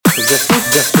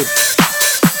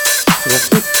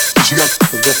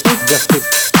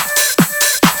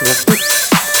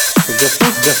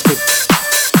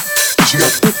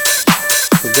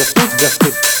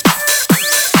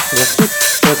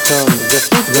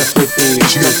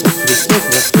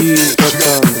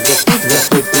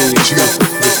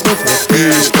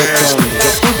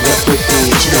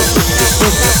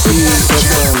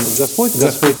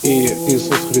Господь и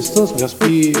Иисус Христос,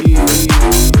 Господь.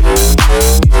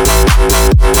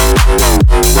 Это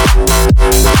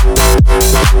Господь,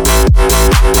 Господь и...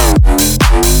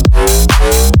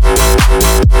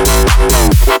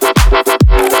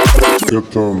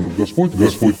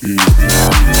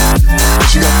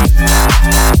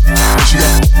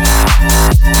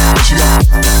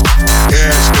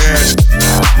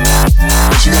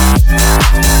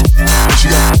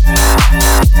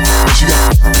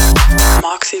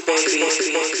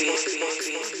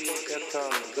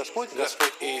 Это Господь,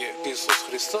 Господь и Иисус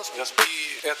Христос, Господь.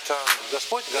 Это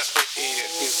Господь, Господь и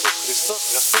Иисус Христос,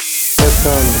 Господь.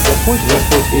 Это Господь,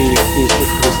 Господь и Иисус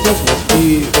Христос,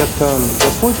 Господь. Это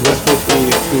Господь, Господь и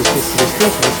Иисус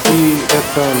Христос, Господь.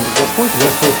 Это Господь,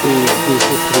 Господь и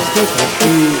Иисус Христос,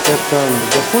 Господь. Это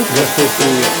Господь, Господь и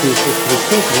Иисус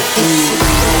Христос,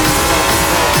 Господь.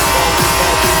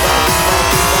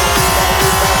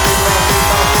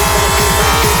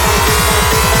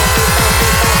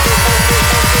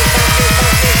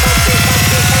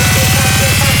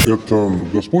 Это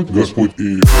Господь, Господь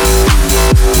и...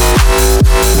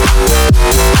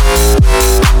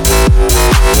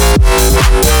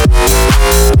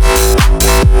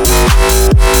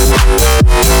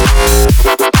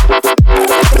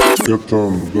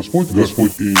 Это Господь,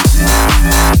 Господь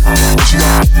и...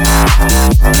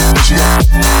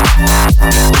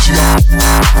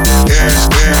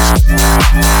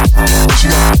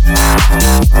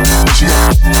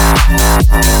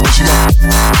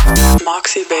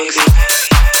 Moxie baby.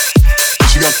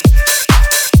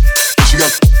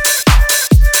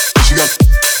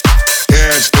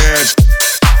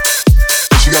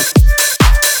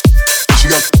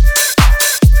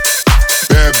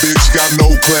 Bad bitch got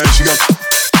no class. She got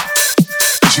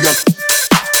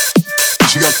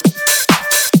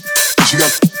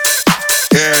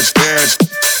edge.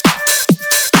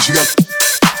 She got